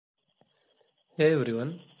Hey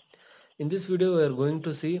everyone, in this video we are going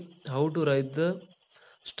to see how to write the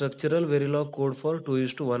structural verilog code for 2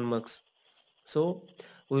 is to 1 mux. So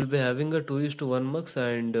we will be having a 2 is to 1 mux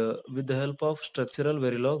and with the help of structural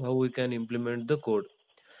verilog how we can implement the code.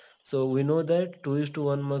 So we know that 2 is to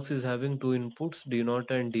 1 mux is having two inputs d0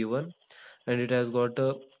 and d1 and it has got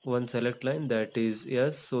a one select line that is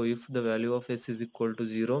s. So if the value of s is equal to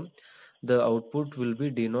 0 the output will be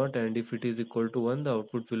d0 and if it is equal to 1 the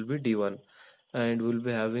output will be d1 and we'll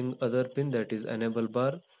be having other pin that is enable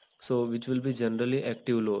bar, so which will be generally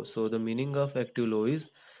active low. So the meaning of active low is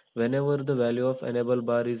whenever the value of enable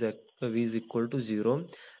bar is equal to 0,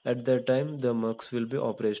 at that time the mux will be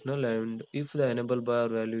operational, and if the enable bar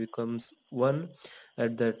value becomes 1,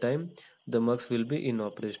 at that time the mux will be in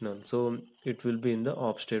operational, so it will be in the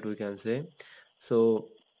off state, we can say. So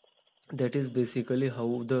that is basically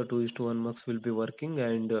how the 2 is to 1 mux will be working.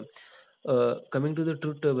 And coming to the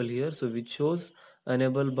truth table here, so which shows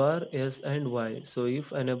enable bar s and y. So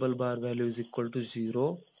if enable bar value is equal to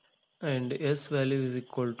 0 and s value is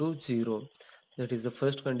equal to 0, that is the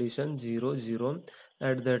first condition, 0 0,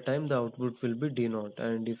 at that time the output will be d naught,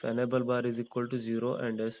 and if enable bar is equal to 0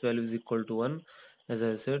 and s value is equal to 1, as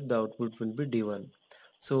I said, the output will be d1.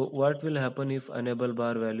 So what will happen if enable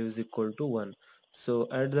bar value is equal to 1? So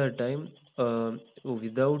at that time,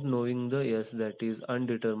 without knowing the s, that is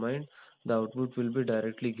undetermined, the output will be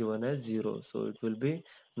directly given as 0. So it will be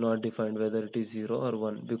not defined whether it is 0 or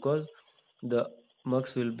 1, because the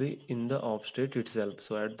mux will be in the off state itself.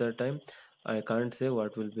 So at that time I can't say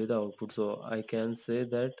what will be the output, so I can say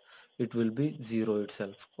that it will be 0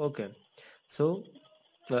 itself. Okay, so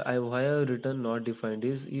why I have written not defined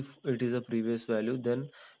is if it is a previous value, then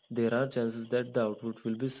there are chances that the output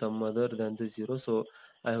will be some other than the 0, so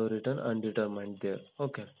I have written undetermined there.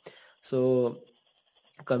 Okay, so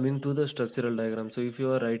coming to the structural diagram, so if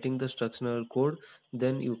you are writing the structural code,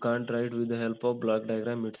 then you can't write with the help of block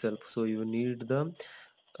diagram itself, so you need the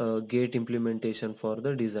gate implementation for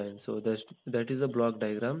the design. So that is a block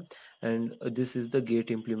diagram, and this is the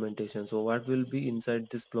gate implementation. So what will be inside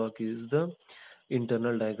this block is the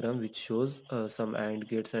internal diagram, which shows some AND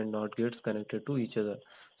gates and NOT gates connected to each other.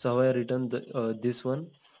 So how I written this one,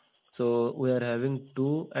 so we are having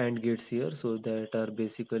two AND gates here, so that are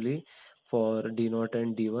basically for D0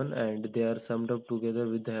 and D1, and they are summed up together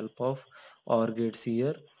with the help of OR gates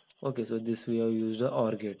here. Okay, so this we have used the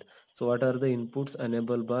OR gate. So what are the inputs?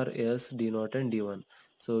 Enable bar, S, D0 and D1.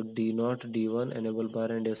 So D0, D1, enable bar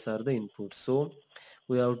and S are the inputs. So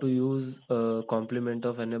we have to use complement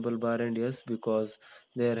of enable bar and S because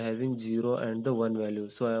they are having 0 and the 1 value.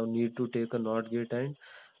 So I need to take a NOT gate and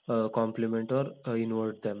complement or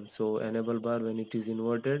invert them. So enable bar, when it is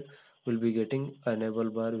inverted, will be getting enable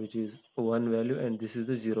bar which is 1 value and this is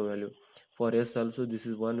the 0 value. For S also this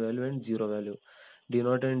is 1 value and 0 value.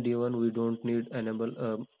 D0 and D1 we don't need enable,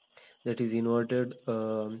 that is inverted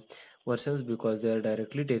versions, because they are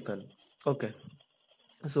directly taken. Okay,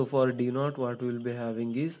 so for D0 what we will be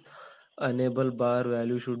having is enable bar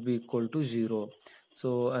value should be equal to 0.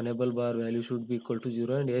 So enable bar value should be equal to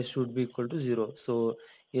 0 and S should be equal to 0. So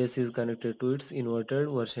S is connected to its inverted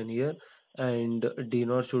version here, and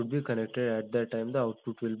D0 should be connected. At that time the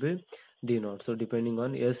output will be D0. So depending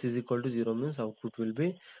on S is equal to 0 means output will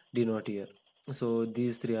be D0 here. So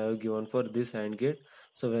these three I have given for this AND gate.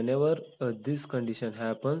 So whenever this condition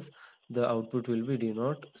happens, the output will be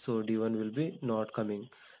D0, so D1 will be not coming.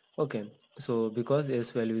 Okay, so because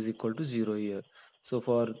S value is equal to 0 here. So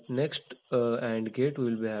for next AND gate we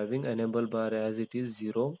will be having enable bar as it is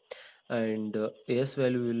 0, and S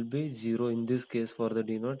value will be 0 in this case for the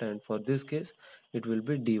D0, and for this case it will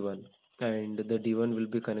be D1, and the D1 will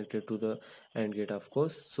be connected to the AND gate, of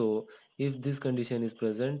course. So if this condition is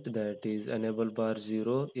present, that is enable bar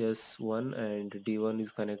 0, S1 and D1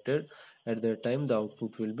 is connected, at that time the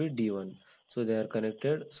output will be D1. So they are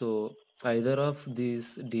connected, so either of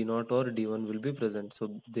these D0 or D1 will be present, so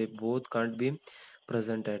they both can't be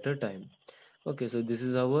present at a time. Okay, so this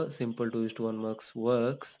is how a simple 2 is to 1 mux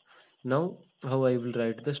works. Now how I will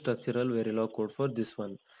write the structural verilog code for this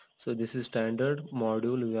one. So this is standard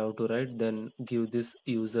module we have to write, then give this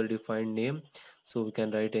user defined name, so we can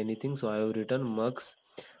write anything. So I have written mux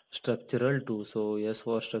structural 2, so yes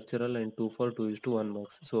for structural and 2 for 2 is to 1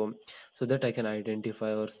 mux. So that I can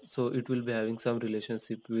identify, or so it will be having some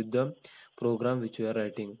relationship with the program which we are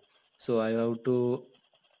writing. So I have to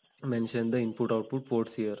mention the input output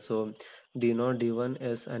ports here. So D0, D1,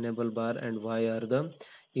 S, enable bar and Y are the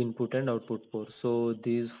input and output ports. So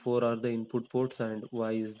these four are the input ports and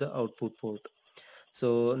Y is the output port.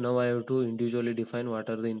 So now I have to individually define what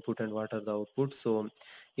are the input and what are the output. So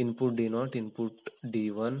input D naught, input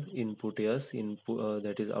D1, input S, input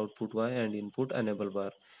that is output Y, and input enable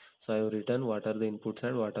bar. So I have written what are the inputs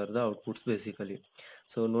and what are the outputs basically.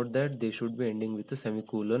 So note that they should be ending with a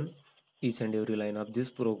semicolon each and every line of this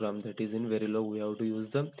program. That is in Verilog we have to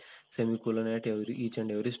use the semicolon at each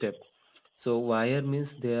and every step. So wire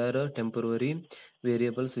means they are temporary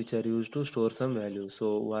variables which are used to store some value.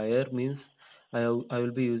 So wire means I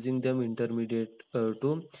will be using them intermediate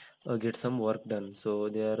to get some work done. So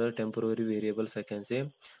they are temporary variables I can say.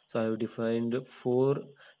 So I have defined four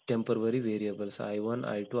temporary variables I1,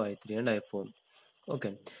 I2, I3 and I4.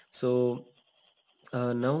 Okay, so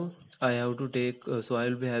now I have to take so I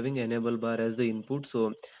will be having enable bar as the input.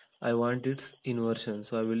 So I want its inversion,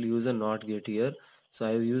 so I will use a not gate here. So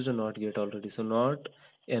I have used a not gate already, so not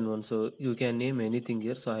n1. So you can name anything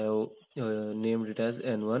here, so I have named it as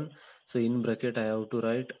n1. So in bracket I have to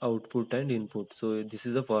write output and input. So this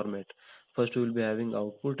is a format. First we will be having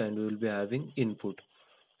output and we will be having input.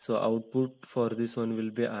 So output for this one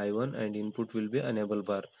will be I1 and input will be enable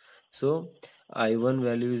bar. So I1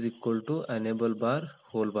 value is equal to enable bar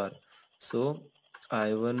whole bar. So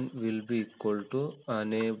I1 will be equal to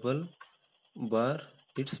enable bar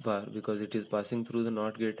its bar because it is passing through the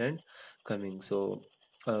not gate and coming. So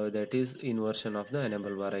that is inversion of the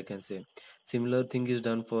enable bar I can say. Similar thing is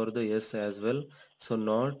done for the S as well. So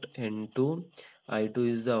not N2, I2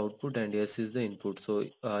 is the output and S is the input. So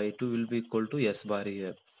I2 will be equal to S bar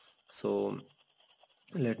here. So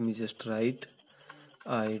let me just write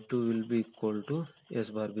I2 will be equal to S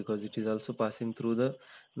bar because it is also passing through the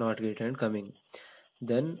not gate and coming.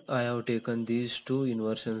 Then I have taken these two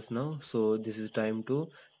inversions now. So this is time to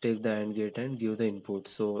take the AND gate and give the input.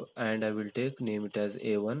 So and I will take name it as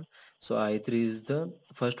A1. So I3 is the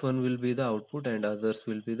first one will be the output and others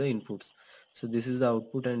will be the inputs. So this is the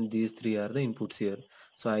output and these three are the inputs here.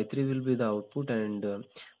 So I3 will be the output and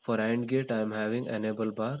for AND gate I am having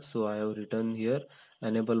enable bar. So I have written here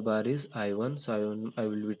enable bar is I1. So I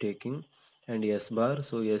will be taking and S bar.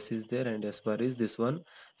 So S is there and S bar is this one.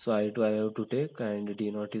 So I2 I have to take and D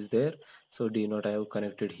naught is there. So D naught I have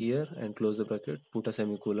connected here and close the bracket, put a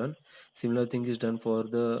semicolon. Similar thing is done for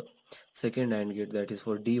the second AND gate, that is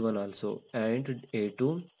for D1 also and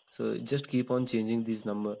A2. So just keep on changing these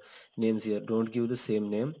number names here. Don't give the same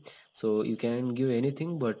name. So you can give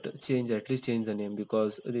anything but change, at least change the name,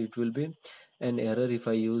 because it will be an error if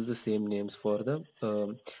I use the same names for the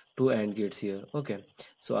two AND gates here. Okay,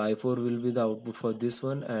 so I4 will be the output for this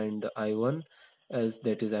one and I1 as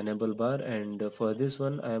that is enable bar, and for this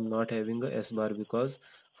one I am not having a S bar because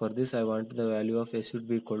for this I want the value of S should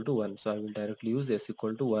be equal to 1. So I will directly use S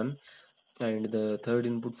equal to 1 and the third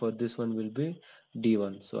input for this one will be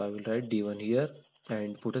D1. So I will write D1 here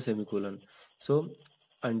and put a semicolon. So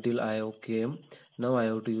until I have came, now I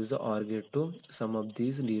have to use the OR gate to sum up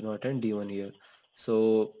these D0 and D1 here.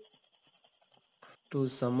 So to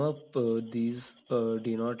sum up these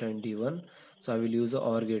D0 and D1, so I will use the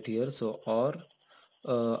OR gate here. So OR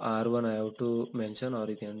R1 I have to mention, or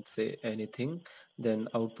you can say anything. Then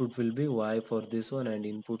output will be Y for this one and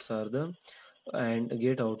inputs are the and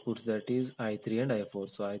gate outputs, that is I3 and I4.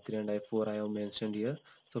 So I3 and I4 I have mentioned here.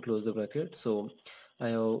 So close the bracket. So I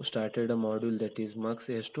have started a module that is MUX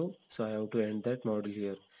S2. So I have to end that module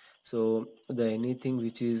here. So the anything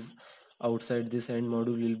which is outside this end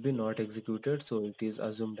module will be not executed. So it is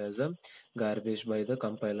assumed as a garbage by the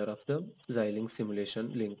compiler of the Xilinx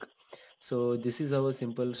simulation link. So this is how a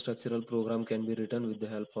simple structural program can be written with the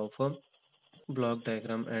help of a block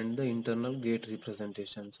diagram and the internal gate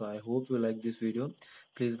representation. So I hope you like this video.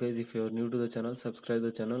 Please guys, if you are new to the channel, subscribe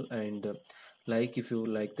the channel and like if you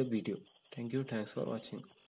like the video. Thank you. Thanks for watching.